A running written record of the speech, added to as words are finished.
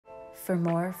For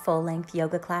more full-length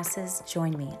yoga classes,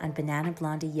 join me on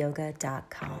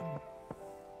bananablondieyoga.com.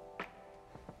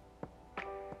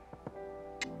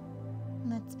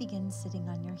 Let's begin sitting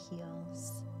on your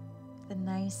heels with a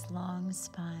nice long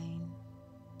spine.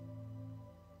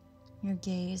 Your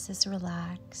gaze is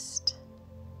relaxed.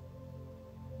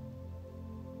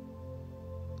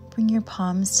 Bring your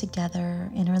palms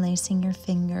together, interlacing your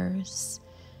fingers,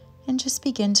 and just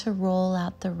begin to roll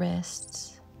out the wrists,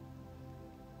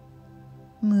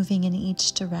 moving in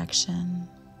each direction.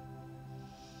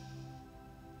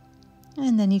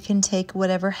 And then you can take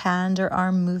whatever hand or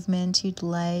arm movement you'd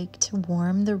like to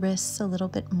warm the wrists a little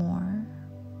bit more.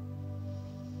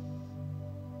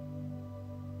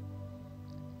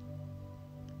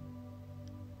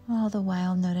 All the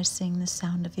while noticing the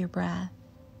sound of your breath.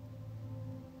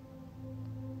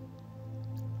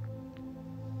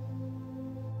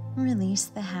 Release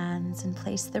the hands and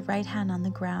place the right hand on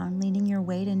the ground, leaning your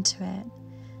weight into it.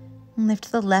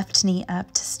 Lift the left knee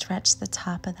up to stretch the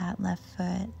top of that left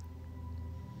foot.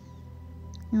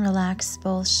 Relax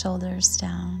both shoulders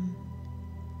down.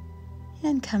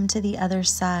 And come to the other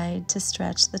side to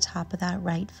stretch the top of that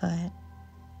right foot.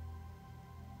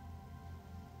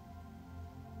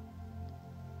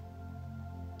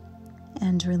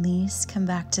 And release, come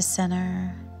back to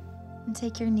center. And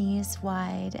take your knees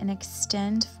wide and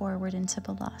extend forward into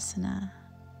Balasana.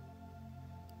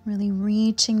 Really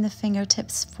reaching the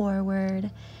fingertips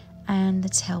forward and the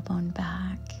tailbone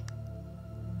back.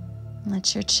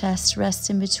 Let your chest rest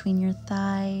in between your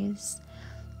thighs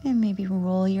and maybe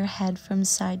roll your head from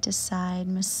side to side,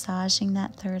 massaging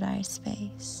that third eye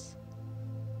space.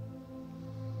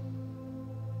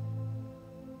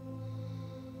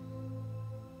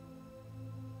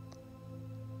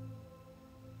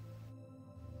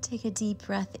 Take a deep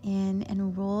breath in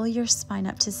and roll your spine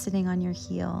up to sitting on your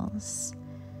heels.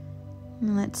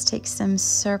 And let's take some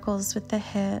circles with the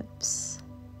hips.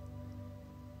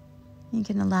 You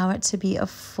can allow it to be a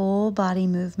full body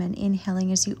movement,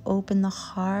 inhaling as you open the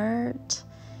heart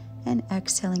and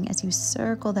exhaling as you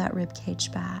circle that rib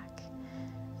cage back.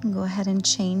 And go ahead and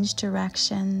change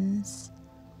directions.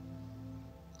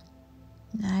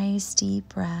 Nice deep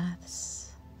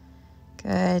breaths.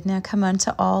 Good. Now come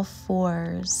onto all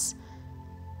fours,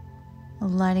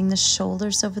 aligning the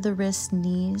shoulders over the wrists,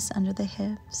 knees under the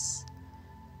hips.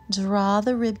 Draw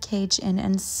the rib cage in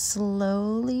and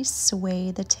slowly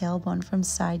sway the tailbone from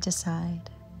side to side.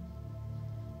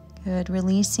 Good.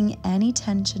 Releasing any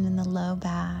tension in the low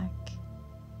back.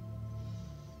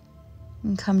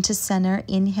 And come to center.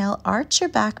 Inhale, arch your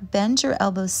back, bend your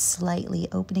elbows slightly,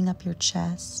 opening up your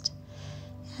chest.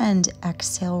 And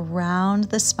exhale, round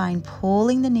the spine,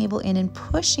 pulling the navel in and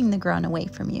pushing the ground away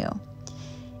from you.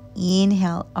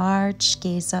 Inhale, arch,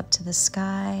 gaze up to the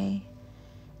sky.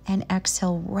 And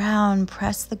exhale, round,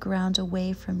 press the ground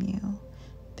away from you.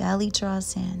 Belly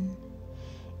draws in.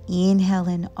 Inhale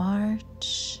and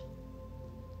arch.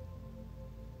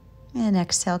 And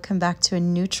exhale, come back to a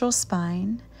neutral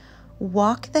spine.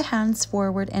 Walk the hands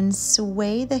forward and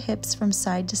sway the hips from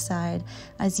side to side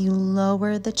as you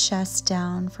lower the chest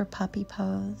down for puppy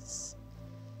pose.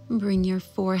 Bring your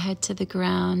forehead to the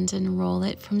ground and roll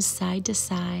it from side to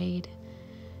side,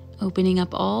 opening up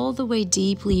all the way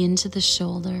deeply into the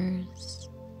shoulders.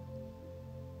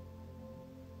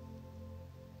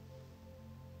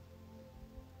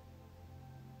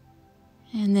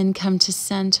 And then come to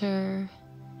center.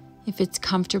 If it's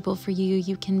comfortable for you,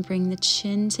 you can bring the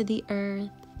chin to the earth,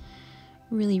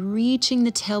 really reaching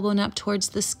the tailbone up towards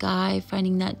the sky,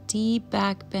 finding that deep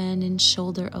back bend and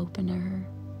shoulder opener.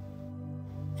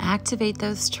 Activate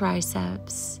those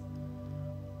triceps.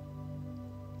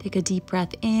 Take a deep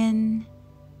breath in,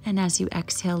 and as you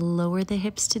exhale, lower the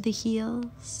hips to the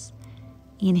heels.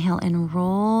 Inhale and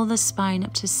roll the spine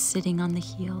up to sitting on the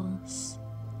heels.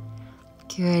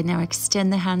 Good. Now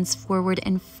extend the hands forward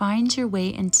and find your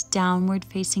way into downward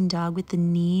facing dog with the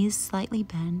knees slightly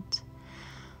bent.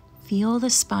 Feel the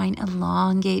spine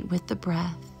elongate with the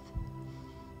breath.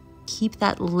 Keep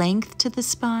that length to the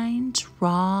spine.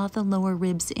 Draw the lower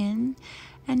ribs in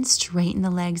and straighten the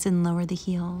legs and lower the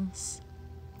heels.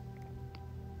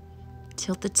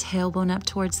 Tilt the tailbone up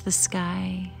towards the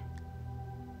sky.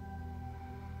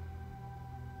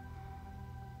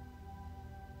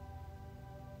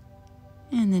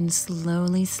 And then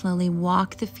slowly, slowly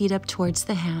walk the feet up towards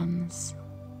the hands.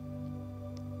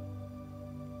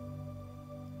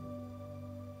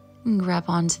 And grab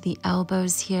onto the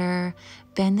elbows here.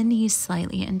 Bend the knees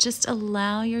slightly and just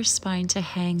allow your spine to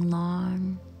hang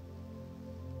long.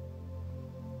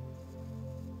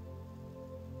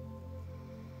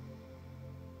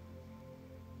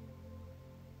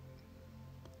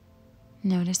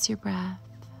 Notice your breath.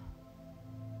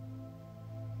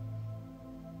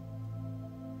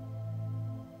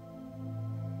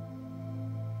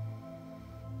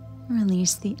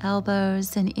 Release the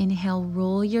elbows and inhale,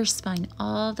 roll your spine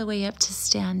all the way up to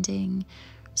standing.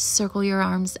 Circle your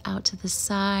arms out to the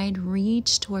side,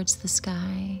 reach towards the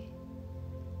sky.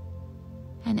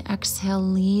 And exhale,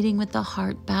 leading with the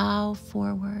heart, bow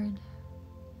forward.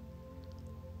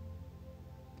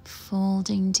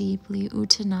 Folding deeply,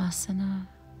 Uttanasana.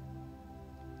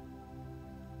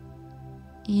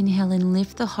 Inhale and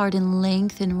lift the heart and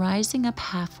lengthen, rising up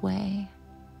halfway.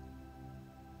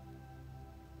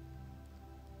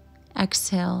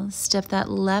 Exhale, step that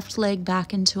left leg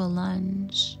back into a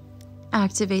lunge.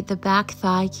 Activate the back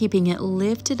thigh, keeping it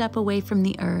lifted up away from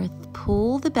the earth.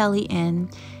 Pull the belly in,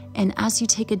 and as you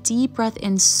take a deep breath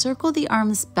in, circle the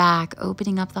arms back,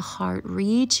 opening up the heart,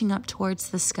 reaching up towards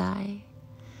the sky.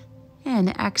 And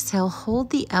exhale, hold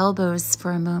the elbows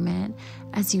for a moment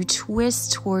as you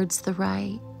twist towards the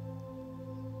right.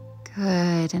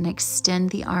 Good, and extend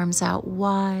the arms out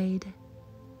wide.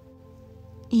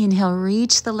 Inhale,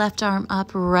 reach the left arm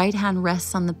up, right hand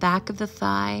rests on the back of the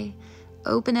thigh.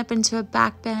 Open up into a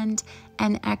back bend,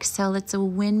 and exhale, it's a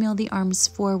windmill the arms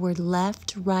forward,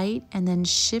 left, right, and then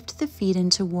shift the feet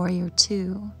into warrior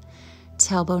two.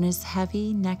 Tailbone is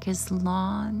heavy, neck is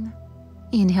long.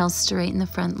 Inhale, straighten the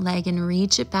front leg and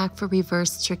reach it back for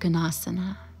reverse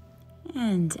trikonasana.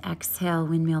 And exhale,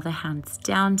 windmill the hands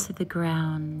down to the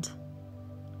ground.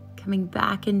 Coming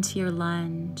back into your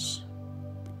lunge.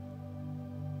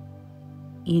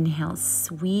 Inhale,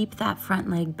 sweep that front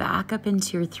leg back up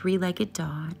into your three-legged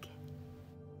dog.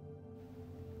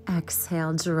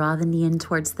 Exhale, draw the knee in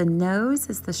towards the nose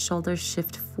as the shoulders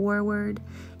shift forward.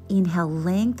 Inhale,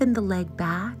 lengthen the leg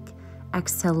back.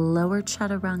 Exhale, lower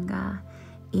chaturanga.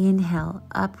 Inhale,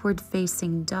 upward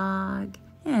facing dog.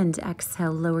 And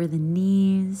exhale, lower the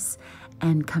knees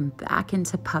and come back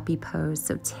into puppy pose.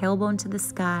 So tailbone to the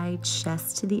sky,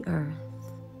 chest to the earth.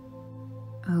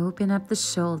 Open up the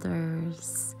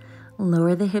shoulders,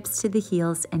 lower the hips to the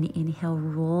heels, and inhale,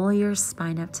 roll your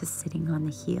spine up to sitting on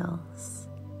the heels.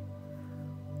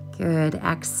 Good,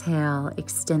 exhale,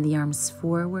 extend the arms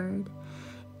forward.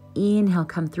 Inhale,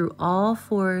 come through all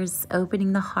fours,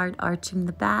 opening the heart, arching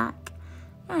the back,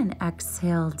 and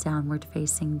exhale, downward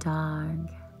facing dog.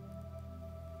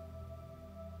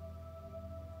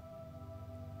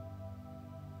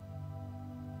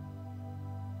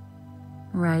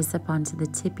 Rise up onto the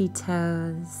tippy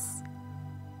toes,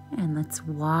 and let's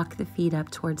walk the feet up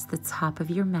towards the top of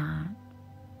your mat.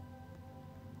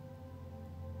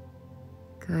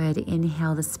 Good,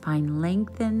 inhale, the spine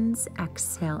lengthens,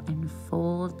 exhale, and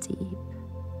fold deep.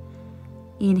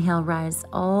 Inhale, rise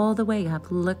all the way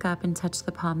up, look up and touch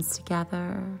the palms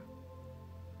together.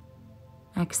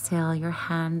 Exhale, your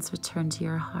hands return to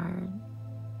your heart.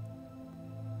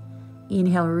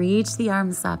 Inhale, reach the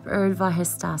arms up, Urdhva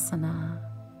Hastasana.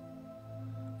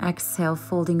 Exhale,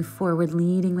 folding forward,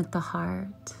 leading with the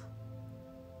heart.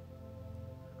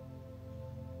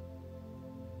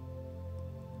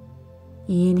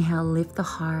 Inhale, lift the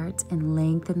heart and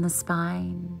lengthen the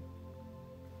spine.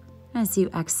 As you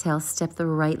exhale, step the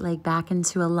right leg back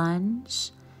into a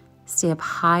lunge. Stay up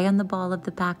high on the ball of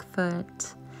the back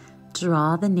foot.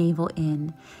 Draw the navel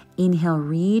in. Inhale,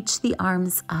 reach the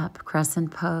arms up,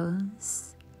 crescent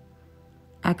pose.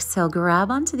 Exhale, grab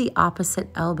onto the opposite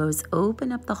elbows,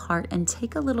 open up the heart and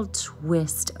take a little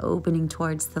twist, opening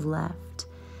towards the left.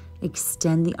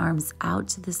 Extend the arms out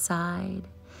to the side.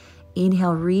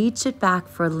 Inhale, reach it back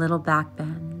for a little back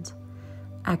bend.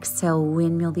 Exhale,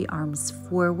 windmill the arms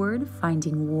forward,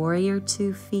 finding warrior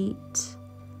 2 feet.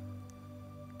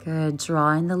 Good,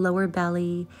 draw in the lower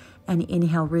belly and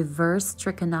inhale, reverse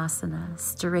trikonasana,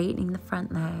 straightening the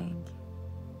front leg.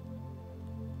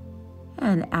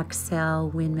 And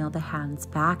exhale, windmill the hands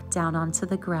back down onto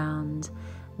the ground,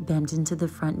 bend into the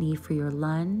front knee for your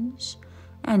lunge.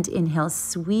 And inhale,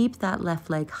 sweep that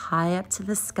left leg high up to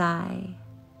the sky.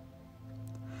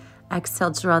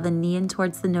 Exhale, draw the knee in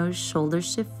towards the nose,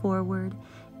 shoulders shift forward.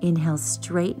 Inhale,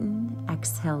 straighten.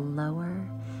 Exhale, lower.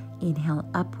 Inhale,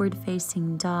 upward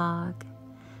facing dog.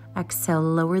 Exhale,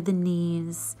 lower the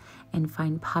knees and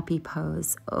find puppy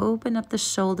pose. Open up the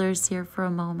shoulders here for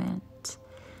a moment.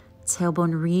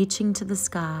 Tailbone reaching to the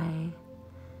sky.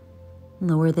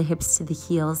 Lower the hips to the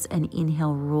heels and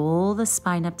inhale, roll the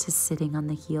spine up to sitting on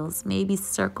the heels. Maybe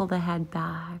circle the head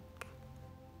back.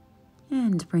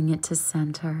 And bring it to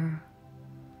center.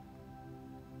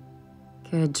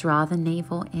 Good, draw the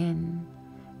navel in.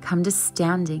 Come to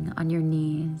standing on your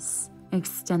knees.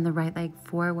 Extend the right leg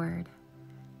forward.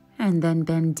 And then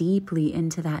bend deeply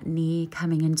into that knee,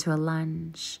 coming into a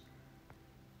lunge.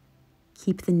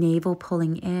 Keep the navel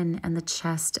pulling in and the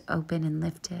chest open and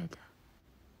lifted.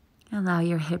 Allow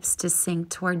your hips to sink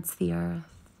towards the earth.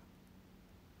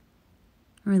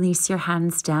 Release your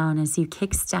hands down as you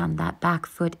kickstand that back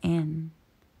foot in.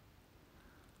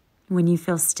 When you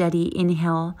feel steady,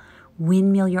 inhale,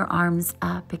 windmill your arms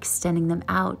up, extending them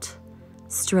out.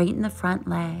 Straighten the front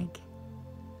leg.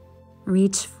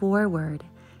 Reach forward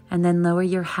and then lower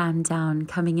your hand down,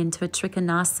 coming into a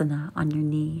trikonasana on your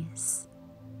knees.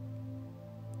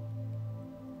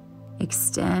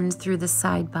 Extend through the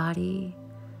side body.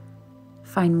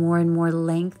 Find more and more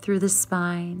length through the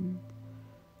spine.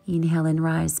 Inhale and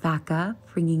rise back up,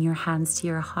 bringing your hands to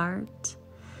your heart.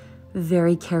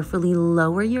 Very carefully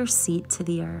lower your seat to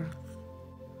the earth.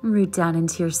 Root down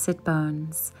into your sit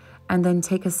bones and then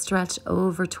take a stretch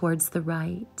over towards the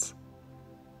right.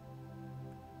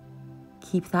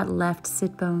 Keep that left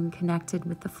sit bone connected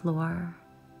with the floor.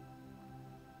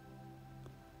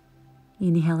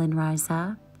 Inhale and rise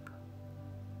up.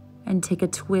 And take a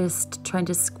twist, trying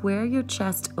to square your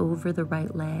chest over the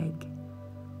right leg.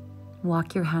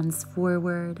 Walk your hands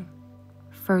forward,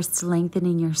 first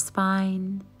lengthening your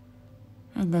spine,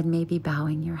 and then maybe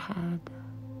bowing your head.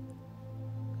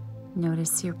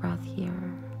 Notice your breath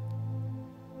here.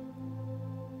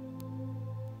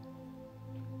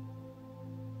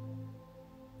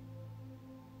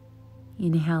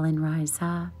 Inhale and rise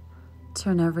up.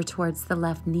 Turn over towards the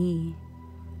left knee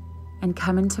and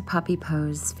come into puppy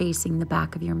pose, facing the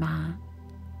back of your mat.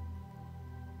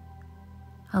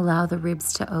 Allow the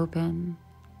ribs to open.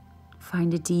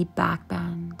 Find a deep back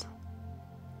bend.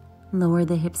 Lower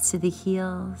the hips to the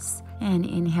heels and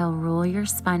inhale, roll your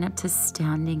spine up to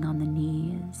standing on the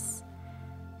knees.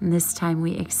 And this time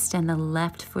we extend the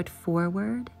left foot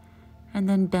forward and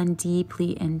then bend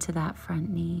deeply into that front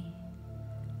knee.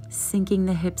 Sinking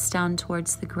the hips down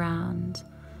towards the ground.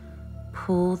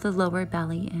 Pull the lower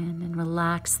belly in and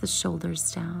relax the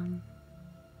shoulders down.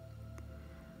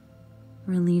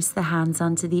 Release the hands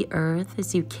onto the earth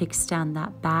as you kickstand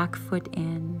that back foot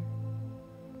in.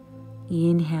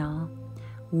 Inhale,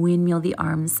 windmill the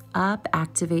arms up,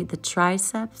 activate the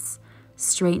triceps,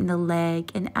 straighten the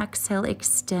leg, and exhale,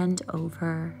 extend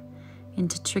over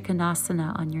into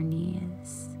trikonasana on your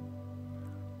knees.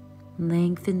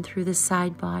 Lengthen through the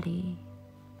side body.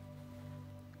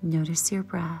 Notice your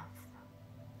breath.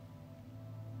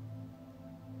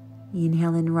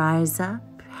 Inhale and rise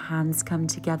up. Hands come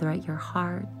together at your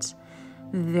heart.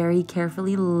 Very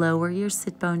carefully lower your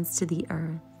sit bones to the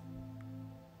earth.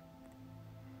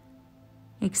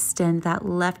 Extend that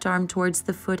left arm towards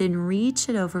the foot and reach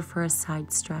it over for a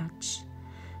side stretch.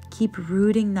 Keep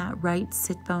rooting that right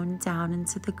sit bone down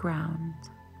into the ground.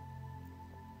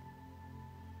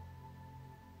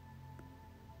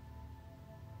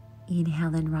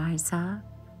 Inhale and rise up.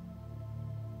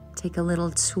 Take a little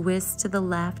twist to the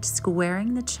left,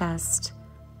 squaring the chest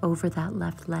over that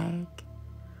left leg.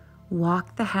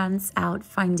 Walk the hands out,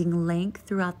 finding length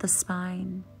throughout the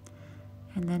spine,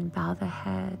 and then bow the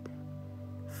head,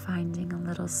 finding a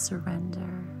little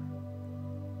surrender.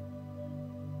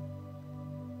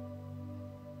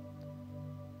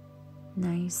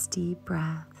 Nice deep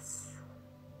breaths.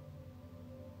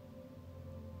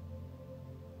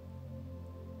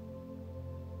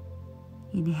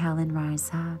 Inhale and rise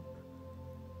up.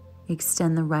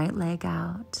 Extend the right leg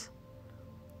out.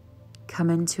 Come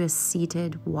into a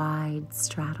seated wide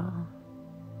straddle.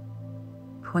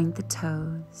 Point the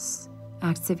toes.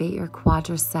 Activate your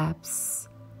quadriceps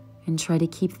and try to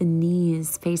keep the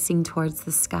knees facing towards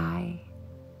the sky.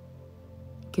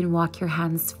 You can walk your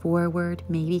hands forward,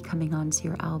 maybe coming onto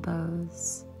your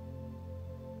elbows.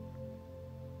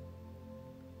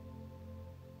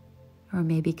 Or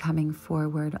maybe coming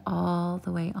forward all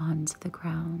the way onto the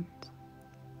ground.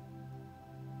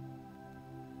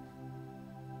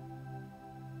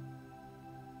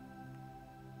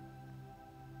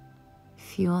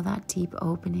 Feel that deep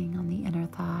opening on the inner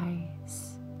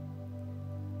thighs.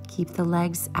 Keep the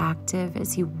legs active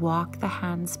as you walk the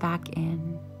hands back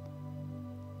in.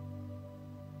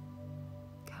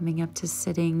 Coming up to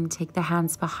sitting, take the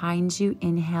hands behind you,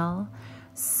 inhale.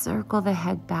 Circle the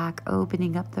head back,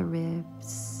 opening up the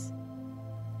ribs.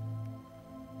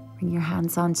 Bring your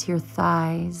hands onto your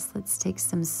thighs. Let's take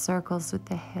some circles with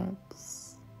the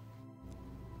hips.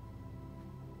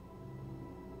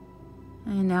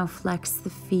 And now flex the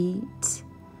feet.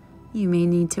 You may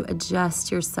need to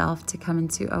adjust yourself to come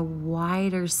into a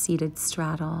wider seated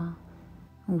straddle.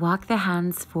 Walk the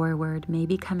hands forward,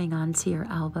 maybe coming onto your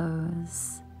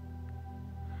elbows.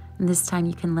 And this time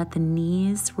you can let the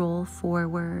knees roll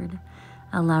forward,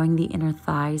 allowing the inner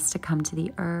thighs to come to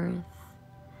the earth.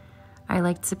 I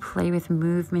like to play with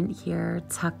movement here,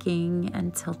 tucking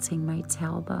and tilting my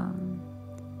tailbone.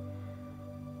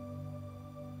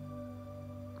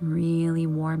 Really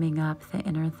warming up the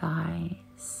inner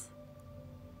thighs.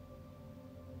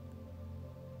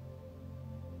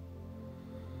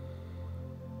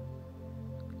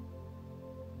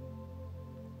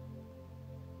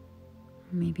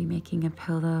 Maybe making a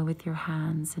pillow with your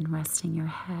hands and resting your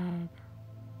head.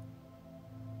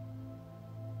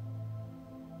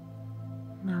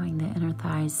 Allowing the inner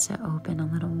thighs to open a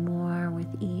little more with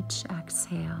each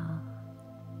exhale.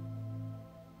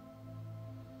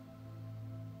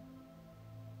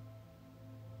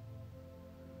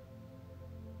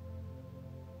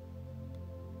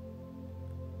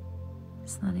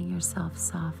 Just letting yourself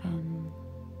soften.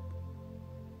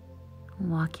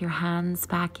 Walk your hands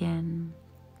back in.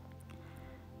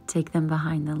 Take them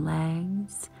behind the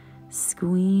legs.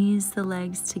 Squeeze the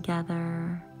legs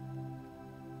together.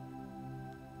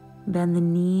 Bend the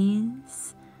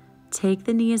knees. Take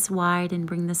the knees wide and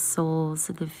bring the soles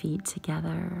of the feet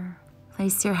together.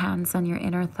 Place your hands on your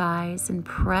inner thighs and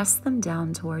press them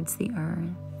down towards the earth.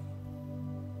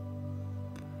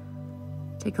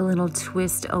 Take a little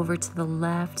twist over to the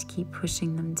left. Keep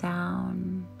pushing them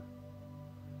down.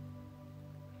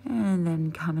 And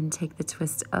then come and take the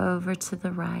twist over to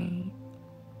the right.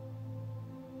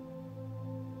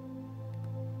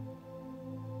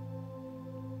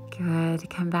 Good.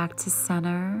 Come back to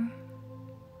center.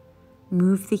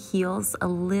 Move the heels a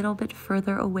little bit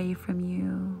further away from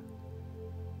you.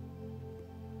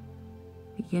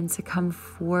 Begin to come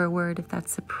forward if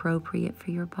that's appropriate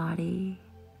for your body.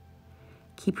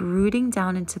 Keep rooting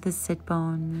down into the sit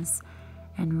bones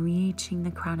and reaching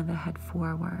the crown of the head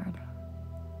forward.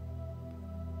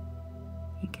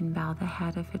 You can bow the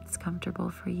head if it's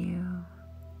comfortable for you.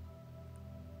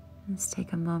 Let's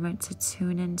take a moment to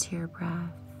tune into your breath.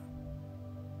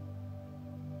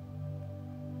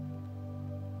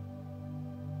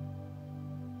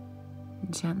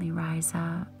 And gently rise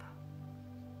up.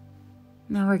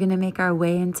 Now we're going to make our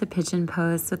way into pigeon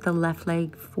pose with the left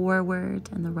leg forward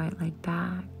and the right leg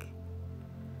back.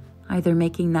 Either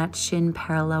making that shin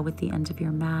parallel with the end of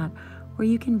your mat, or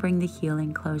you can bring the heel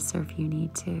in closer if you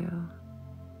need to.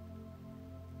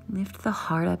 Lift the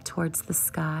heart up towards the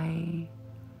sky.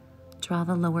 Draw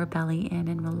the lower belly in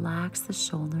and relax the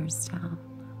shoulders down.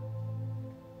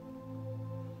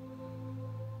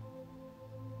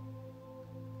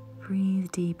 Breathe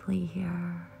deeply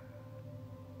here.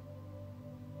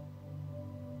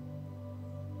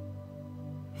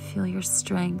 Feel your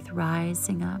strength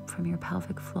rising up from your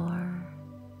pelvic floor.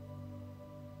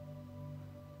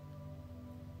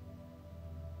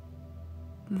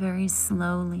 Very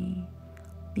slowly,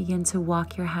 begin to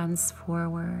walk your hands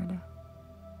forward,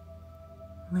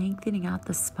 lengthening out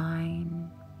the spine.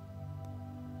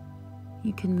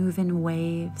 You can move in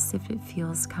waves if it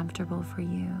feels comfortable for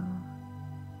you.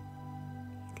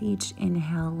 With each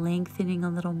inhale, lengthening a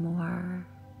little more,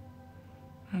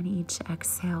 and each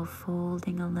exhale,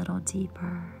 folding a little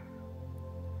deeper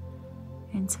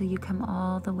until you come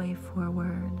all the way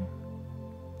forward,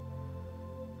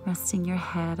 resting your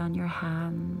head on your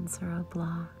hands or a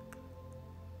block.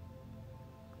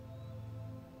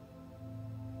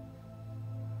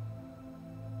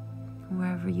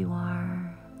 Wherever you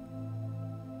are,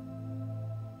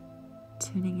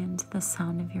 tuning into the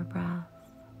sound of your breath.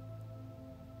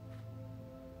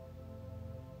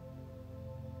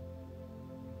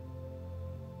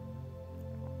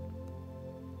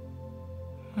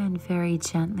 And very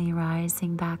gently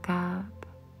rising back up,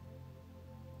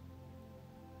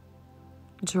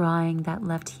 drawing that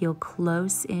left heel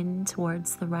close in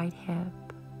towards the right hip.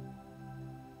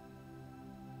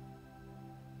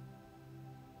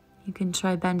 You can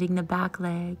try bending the back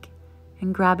leg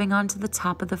and grabbing onto the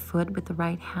top of the foot with the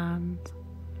right hand.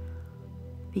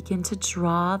 Begin to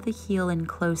draw the heel in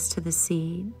close to the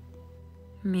seat.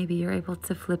 Maybe you're able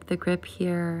to flip the grip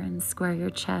here and square your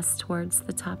chest towards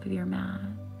the top of your mat.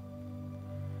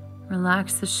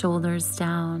 Relax the shoulders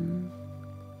down.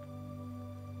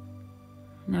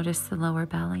 Notice the lower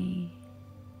belly.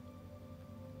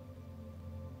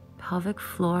 Pelvic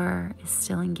floor is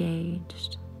still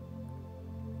engaged.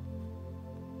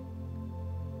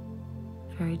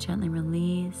 Very gently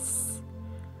release.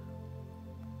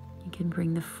 You can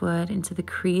bring the foot into the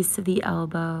crease of the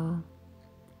elbow.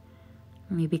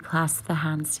 Maybe clasp the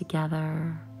hands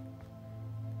together.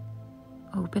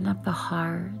 Open up the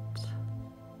heart.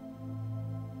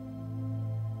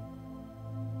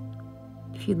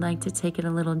 If you'd like to take it a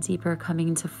little deeper, coming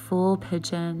into full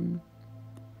pigeon.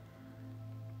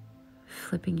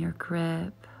 flipping your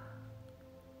grip,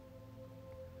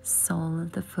 sole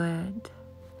of the foot,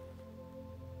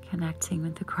 connecting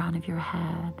with the crown of your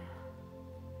head.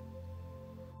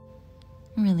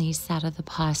 Release out of the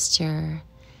posture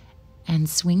and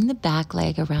swing the back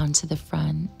leg around to the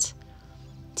front.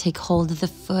 Take hold of the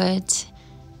foot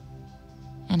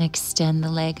and extend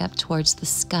the leg up towards the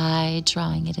sky,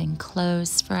 drawing it in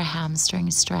close for a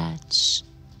hamstring stretch.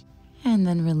 And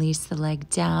then release the leg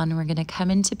down. We're going to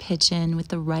come into pigeon with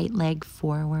the right leg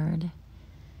forward,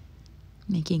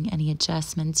 making any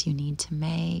adjustments you need to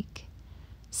make,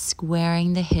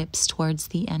 squaring the hips towards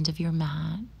the end of your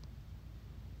mat,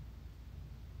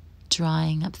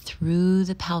 drawing up through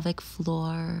the pelvic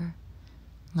floor,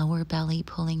 lower belly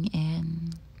pulling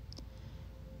in.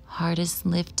 Heart is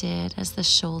lifted as the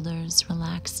shoulders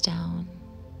relax down.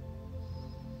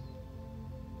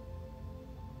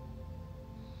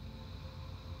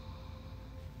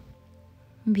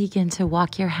 Begin to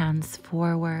walk your hands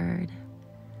forward,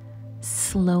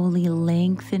 slowly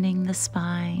lengthening the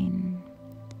spine,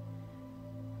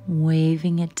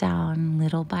 waving it down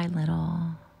little by little,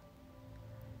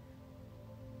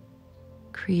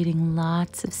 creating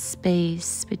lots of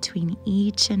space between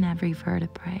each and every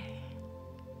vertebrae.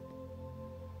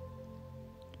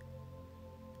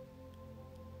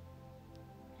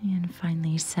 And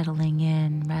finally settling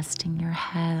in, resting your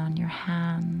head on your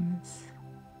hands.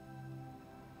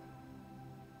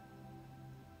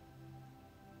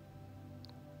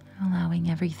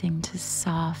 Allowing everything to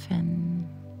soften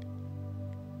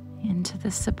into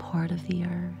the support of the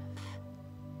earth.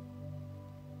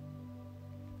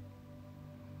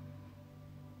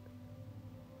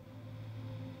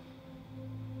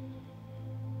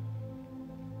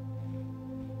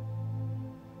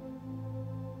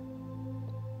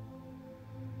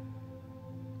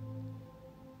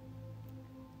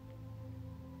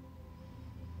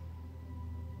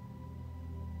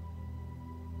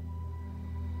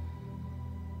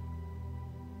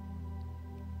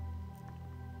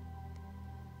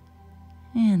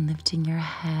 And lifting your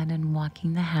head and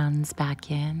walking the hands back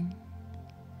in.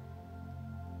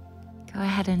 Go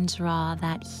ahead and draw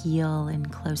that heel in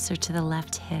closer to the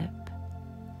left hip.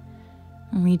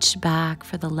 Reach back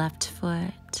for the left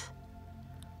foot.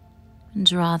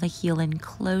 Draw the heel in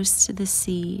close to the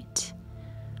seat,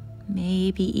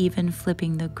 maybe even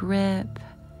flipping the grip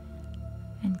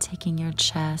and taking your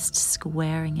chest,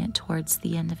 squaring it towards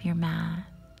the end of your mat.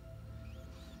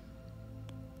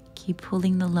 Keep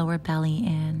pulling the lower belly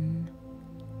in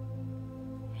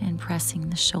and pressing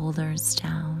the shoulders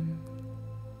down.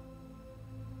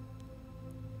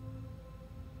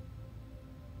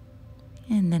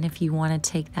 And then if you want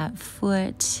to take that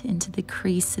foot into the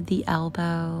crease of the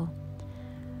elbow,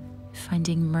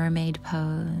 finding mermaid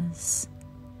pose,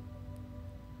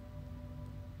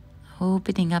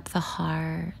 opening up the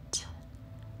heart,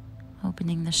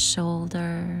 opening the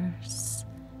shoulders.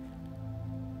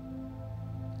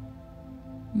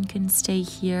 You can stay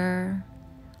here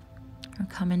or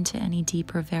come into any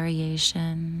deeper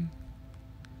variation.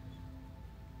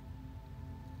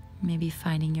 Maybe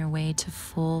finding your way to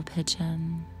full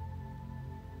pigeon.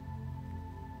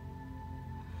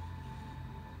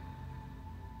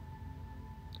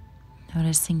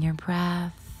 Noticing your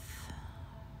breath.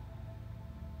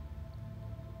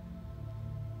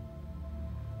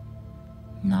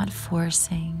 Not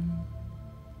forcing.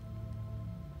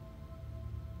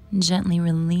 Gently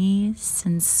release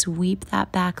and sweep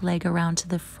that back leg around to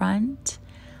the front.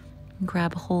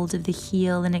 Grab hold of the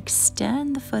heel and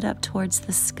extend the foot up towards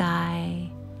the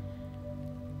sky.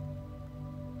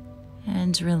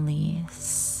 And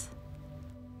release.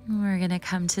 We're going to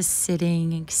come to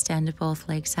sitting. Extend both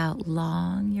legs out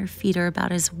long. Your feet are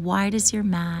about as wide as your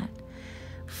mat.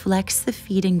 Flex the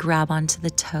feet and grab onto the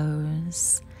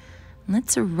toes.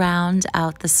 Let's round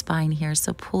out the spine here.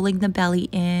 So pulling the belly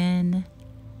in.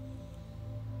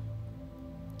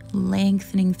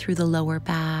 Lengthening through the lower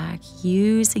back,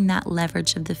 using that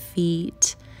leverage of the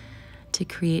feet to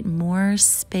create more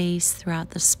space throughout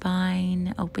the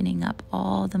spine, opening up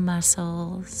all the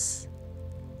muscles.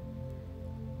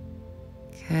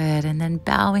 Good, and then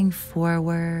bowing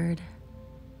forward.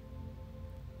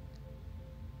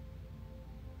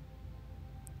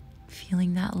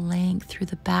 Feeling that length through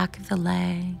the back of the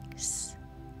legs,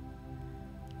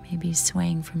 maybe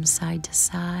swaying from side to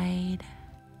side.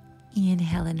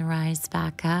 Inhale and rise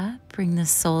back up. Bring the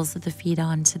soles of the feet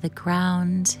onto the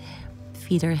ground.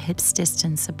 Feet are hips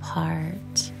distance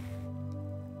apart.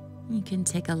 You can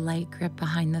take a light grip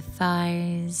behind the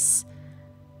thighs.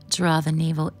 Draw the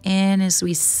navel in as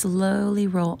we slowly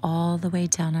roll all the way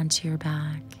down onto your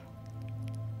back.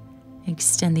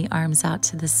 Extend the arms out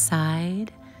to the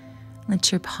side.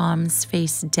 Let your palms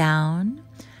face down.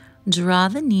 Draw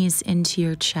the knees into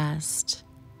your chest.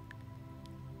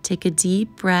 Take a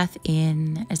deep breath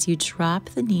in as you drop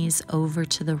the knees over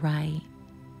to the right.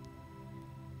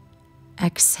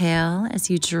 Exhale as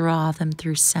you draw them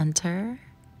through center.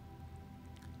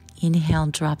 Inhale,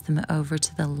 drop them over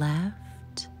to the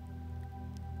left.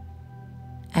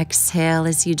 Exhale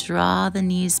as you draw the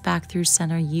knees back through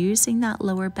center using that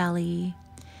lower belly.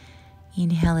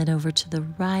 Inhale it over to the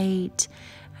right.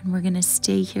 And we're going to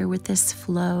stay here with this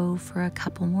flow for a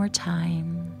couple more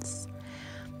times.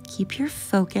 Keep your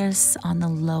focus on the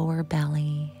lower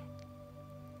belly,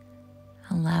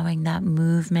 allowing that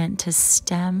movement to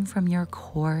stem from your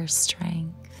core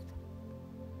strength.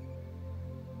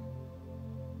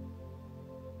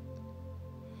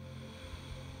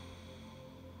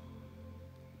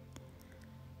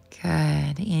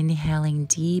 Good. Inhaling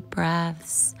deep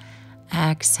breaths,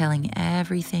 exhaling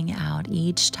everything out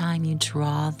each time you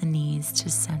draw the knees to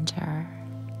center.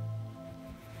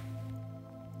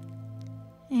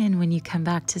 And when you come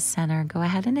back to center, go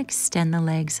ahead and extend the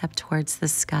legs up towards the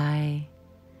sky.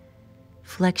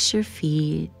 Flex your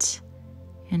feet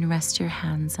and rest your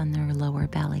hands on their lower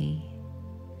belly.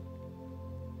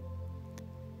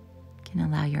 You can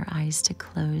allow your eyes to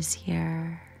close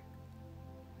here.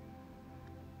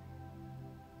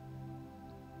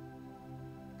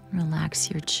 Relax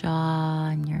your jaw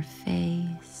and your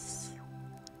face.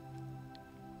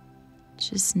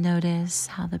 Just notice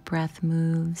how the breath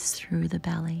moves through the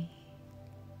belly.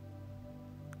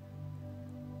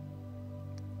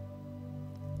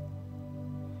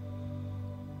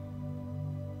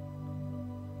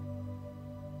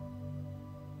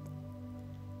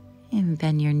 And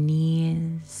bend your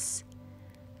knees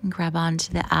and grab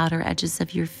onto the outer edges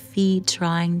of your feet,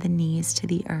 drawing the knees to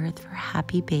the earth for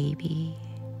happy baby.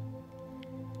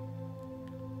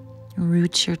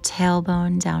 Root your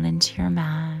tailbone down into your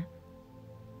mat.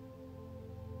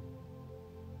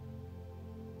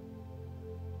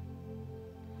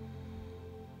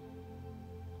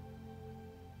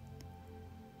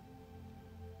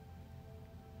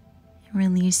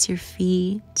 Release your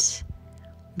feet.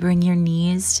 Bring your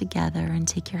knees together and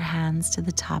take your hands to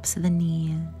the tops of the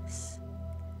knees.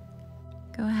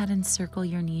 Go ahead and circle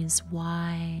your knees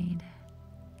wide,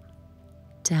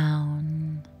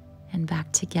 down and back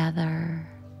together.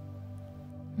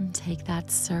 And take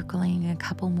that circling a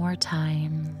couple more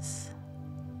times.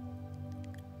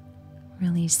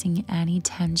 Releasing any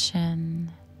tension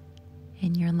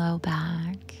in your low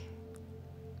back.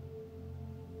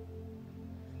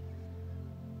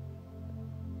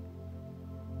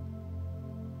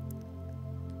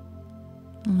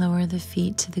 Lower the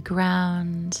feet to the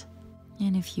ground,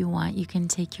 and if you want, you can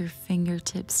take your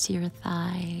fingertips to your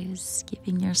thighs,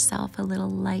 giving yourself a little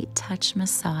light touch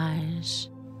massage.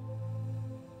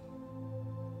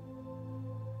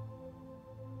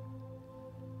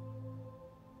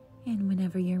 And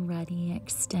whenever you're ready,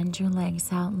 extend your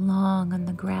legs out long on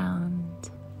the ground.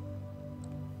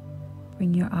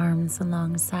 Bring your arms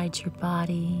alongside your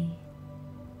body,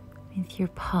 with your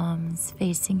palms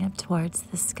facing up towards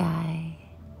the sky.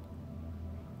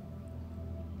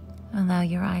 Allow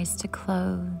your eyes to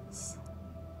close.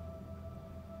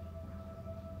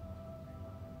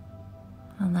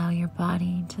 Allow your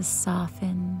body to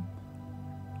soften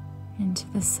into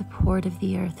the support of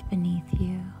the earth beneath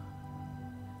you.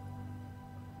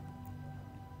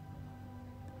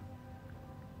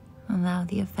 Allow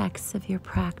the effects of your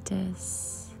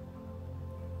practice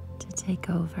to take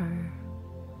over.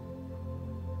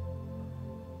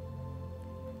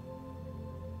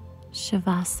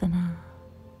 Shavasana.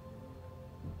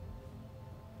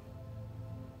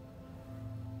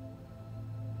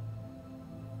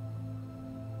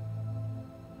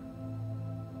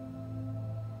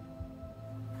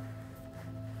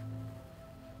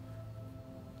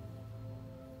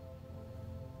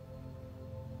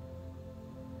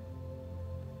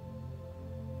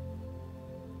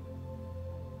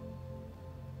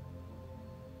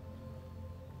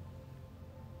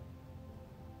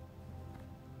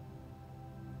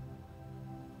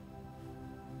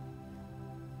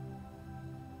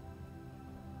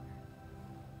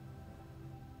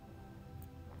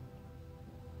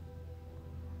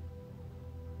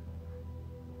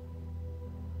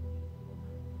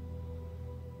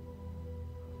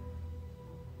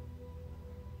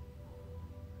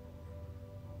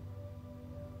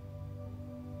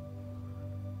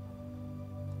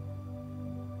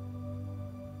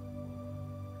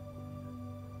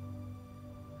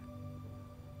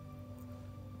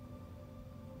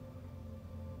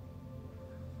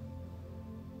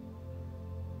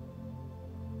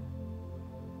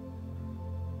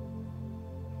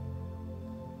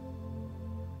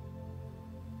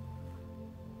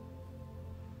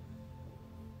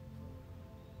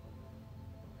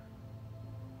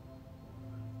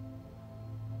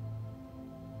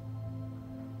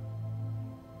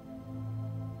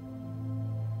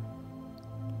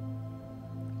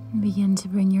 Begin to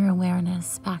bring your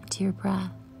awareness back to your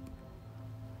breath.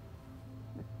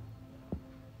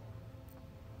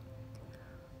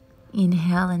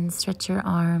 Inhale and stretch your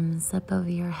arms up over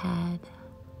your head.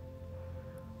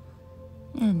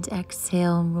 And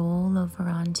exhale, roll over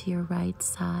onto your right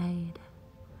side.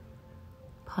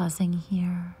 Pausing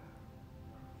here.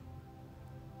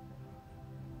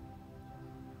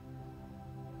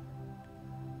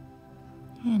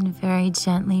 And very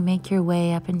gently make your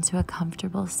way up into a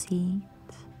comfortable seat.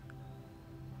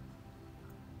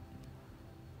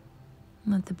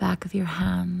 Let the back of your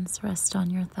hands rest on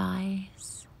your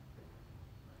thighs.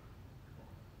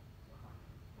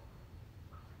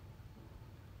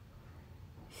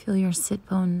 Feel your sit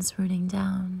bones rooting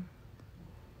down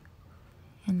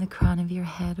and the crown of your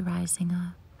head rising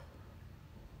up.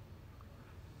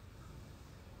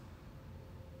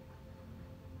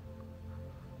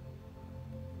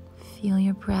 Feel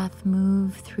your breath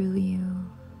move through you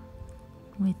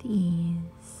with ease.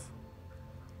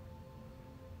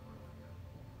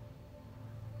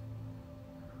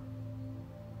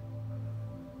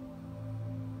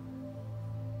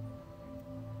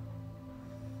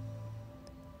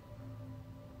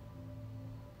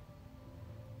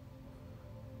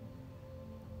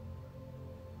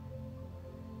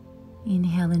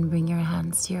 Inhale and bring your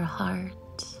hands to your heart.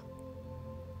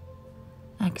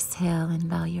 Exhale and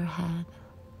bow your head.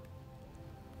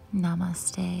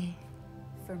 Namaste.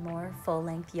 For more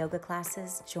full-length yoga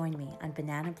classes, join me on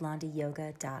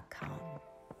bananablondieyoga.com.